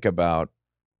think about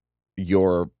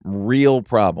your real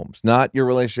problems, not your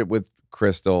relationship with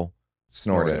Crystal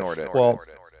Snorted? Well,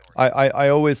 I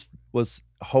always was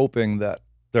hoping that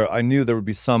I knew there would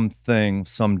be something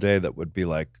someday that would be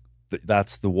like,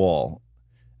 that's the wall.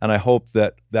 And I hope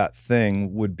that that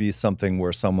thing would be something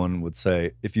where someone would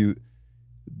say,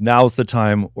 now's the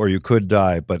time, or you could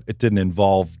die, but it didn't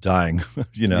involve dying.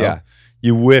 You know, yeah.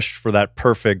 You wish for that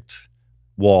perfect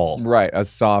wall, right? A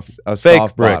soft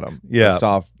brick. bottom, yeah, a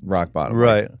soft rock bottom,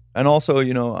 right? And also,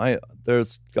 you know,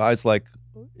 there's guys like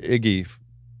Iggy,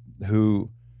 who,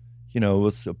 you know,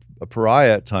 was a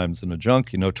pariah at times and a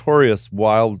junkie, notorious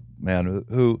wild man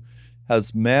who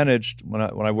has managed. When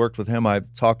I worked with him, I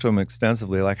talked to him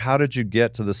extensively. Like, how did you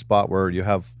get to the spot where he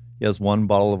has one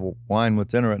bottle of wine with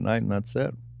dinner at night and that's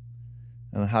it?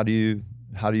 And how do you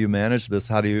manage this?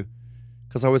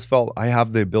 Because I always felt I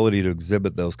have the ability to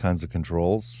exhibit those kinds of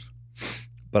controls,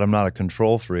 but I'm not a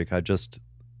control freak.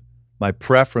 My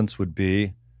preference would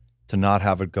be to not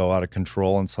have it go out of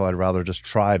control, and so I'd rather just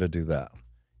try to do that.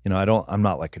 You know, I'm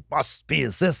not like, it must be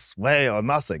this way or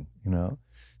nothing, you know?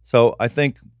 So I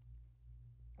think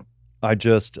my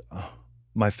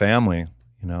family,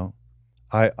 you know,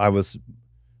 I was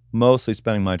mostly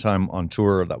spending my time on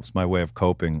tour. That was my way of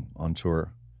coping on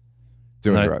tour.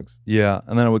 Doing drugs. Yeah.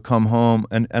 And then I would come home,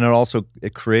 and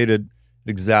it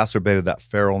exacerbated that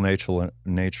feral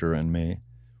nature in me,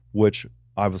 which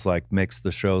I was like, makes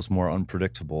the shows more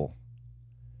unpredictable.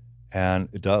 And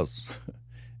it does.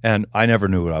 And I never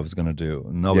knew what I was going to do.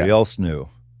 Nobody else knew.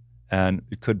 And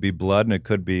it could be blood and it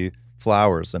could be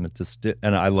flowers. And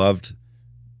and I loved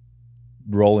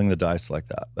rolling the dice like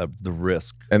that, the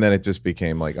risk. And then it just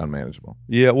became like unmanageable.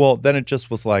 Yeah, well, then it just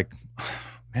was like,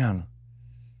 man,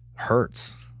 it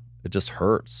hurts. It just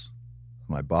hurts.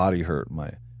 My body hurt,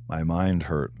 my mind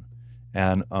hurt.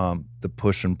 And the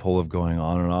push and pull of going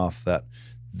on and off,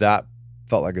 that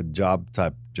felt like a job.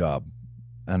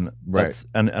 And right.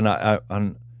 And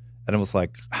it was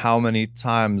like, how many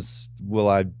times will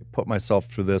I put myself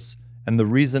through this? And the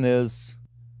reason is,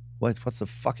 what's the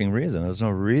fucking reason? There's no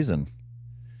reason.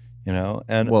 You know,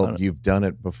 and you've done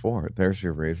it before. There's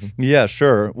your reason. Yeah,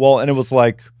 sure. Well, and it was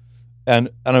like, and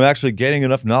I'm actually gaining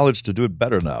enough knowledge to do it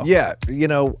better now. Yeah, you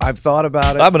know, I've thought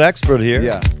about it. I'm an expert here.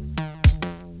 Yeah.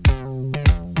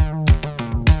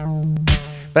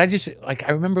 But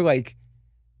I remember like,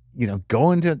 you know,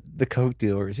 going to the coke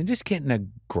dealers and just getting a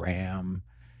gram.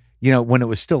 You know, when it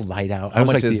was still light out. How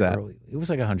much is that? It was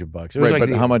like $100. It was right,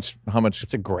 like but how much?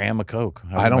 It's a gram of coke.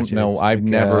 I don't know.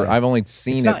 I've only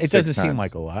seen it. It doesn't seem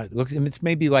like a lot. It looks. It's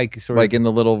maybe like sort of like in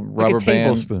the little like rubber a band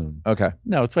tablespoon. Okay.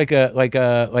 No, it's like a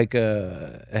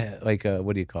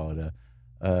what do you call it?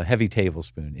 A heavy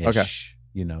tablespoon. Okay.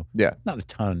 You know. Yeah. Not a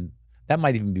ton. That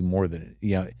might even be more than it.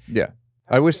 You know. Yeah.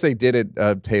 I wish they did it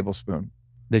a tablespoon.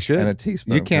 They should. And a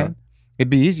teaspoon. You can. It'd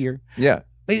be easier. Yeah.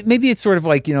 Maybe it's sort of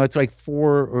like, you know, it's like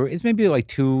 4 or it's maybe like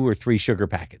 2 or 3 sugar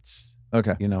packets.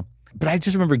 Okay. You know, but I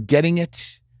just remember getting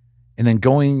it and then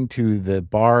going to the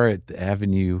bar at the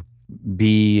Avenue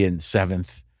B and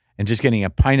 7th and just getting a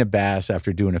pint of Bass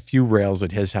after doing a few rails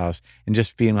at his house and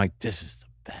just being like, this is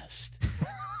the best.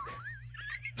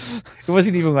 It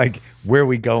wasn't even like, where are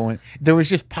we going? There was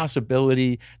just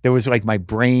possibility. There was like my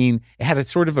brain. It had a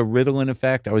sort of a Ritalin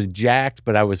effect. I was jacked,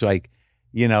 but I was like,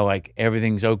 you know, like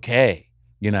everything's okay.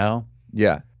 You know?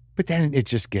 Yeah. But then it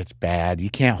just gets bad. You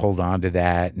can't hold on to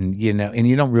that. And, you know, and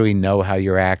you don't really know how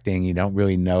you're acting. You don't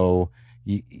really know,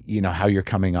 you know, how you're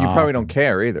coming off. You probably don't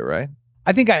care either, right?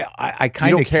 I think I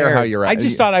kind of don't care how you're I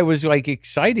just thought I was like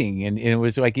exciting. And it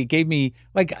was like, it gave me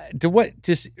like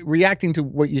just reacting to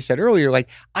what you said earlier. Like,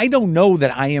 I don't know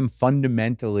that I am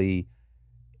fundamentally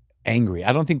angry.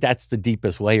 I don't think that's the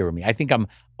deepest layer of me. I think I'm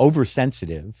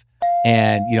oversensitive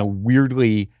and, you know,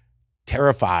 weirdly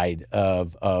terrified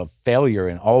of failure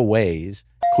in all ways,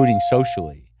 including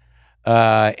socially.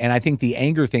 And I think the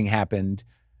anger thing happened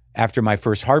after my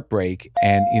first heartbreak,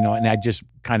 and and I just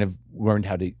kind of learned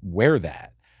how to wear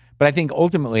that. But I think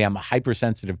ultimately I'm a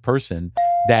hypersensitive person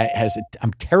that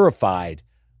I'm terrified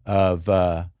of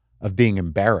being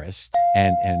embarrassed,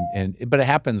 but it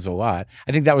happens a lot.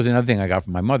 I think that was another thing I got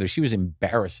from my mother. She was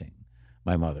embarrassing,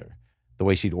 my mother, the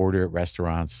way she'd order at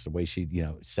restaurants, the way she'd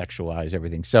sexualize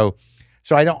everything. So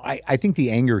I think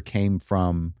the anger came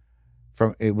from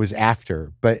it was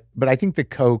after, but I think the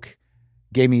Coke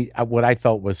gave me what I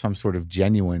felt was some sort of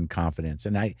genuine confidence,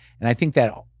 and I think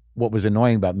that what was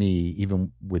annoying about me,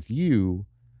 even with you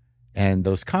and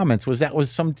those comments, was that was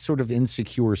some sort of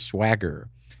insecure swagger.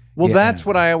 Well, that's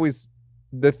what I always,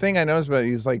 the thing I noticed about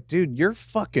you is like, dude, you're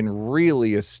fucking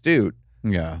really astute.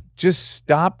 Yeah. Just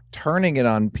stop turning it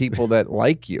on people that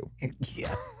like you.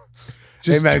 Yeah.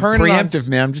 Just hey, man, turn preemptive,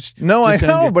 it on. man. I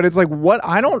know, but it's like, what?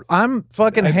 I'm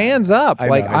fucking hands up. I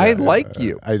like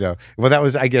you. I know. Well, that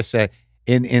was, I guess,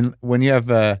 in when you have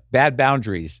bad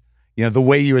boundaries, the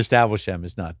way you establish them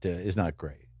is not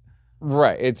great.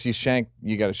 Right. It's you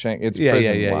got to shank. It's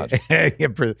prison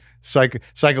logic.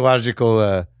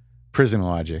 Psychological prison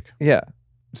logic. Yeah.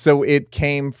 So it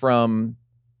came from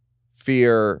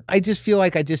fear. I just feel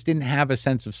like I just didn't have a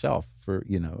sense of self for,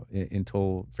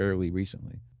 until fairly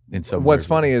recently. What's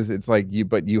funny is it's like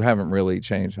but you haven't really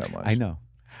changed that much. I know.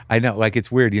 Like,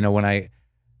 it's weird. When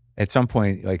at some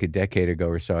point, like a decade ago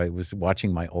or so, I was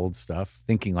watching my old stuff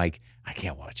thinking like, I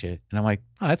can't watch it. And I'm like,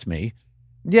 oh, that's me.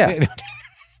 Yeah.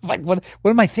 Like, what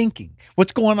am I thinking?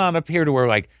 What's going on up here to where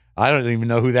like, I don't even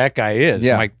know who that guy is.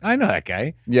 Yeah. I'm like, I know that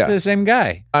guy. Yeah. They're the same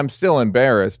guy. I'm still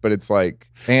embarrassed, but it's like,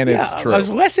 and it's true. I was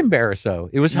less embarrassed though.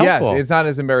 It was helpful. Yes, it's not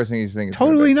as embarrassing as you think it's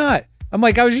totally not. I'm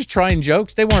like, I was just trying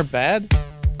jokes. They weren't bad.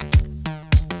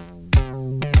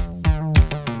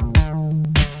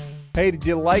 Hey, did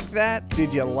you like that?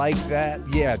 Did you like that?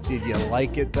 Yeah, did you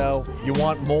like it though? You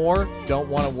want more? Don't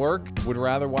want to work? Would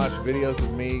rather watch videos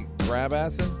of me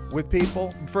grab-assing with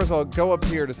people? First of all, go up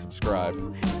here to subscribe,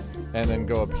 and then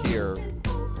go up here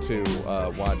to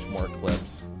watch more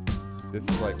clips. This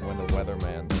is like when the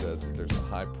weatherman says there's a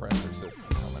high pressure system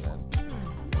coming in.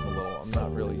 I'm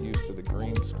not really used to the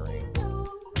green screen.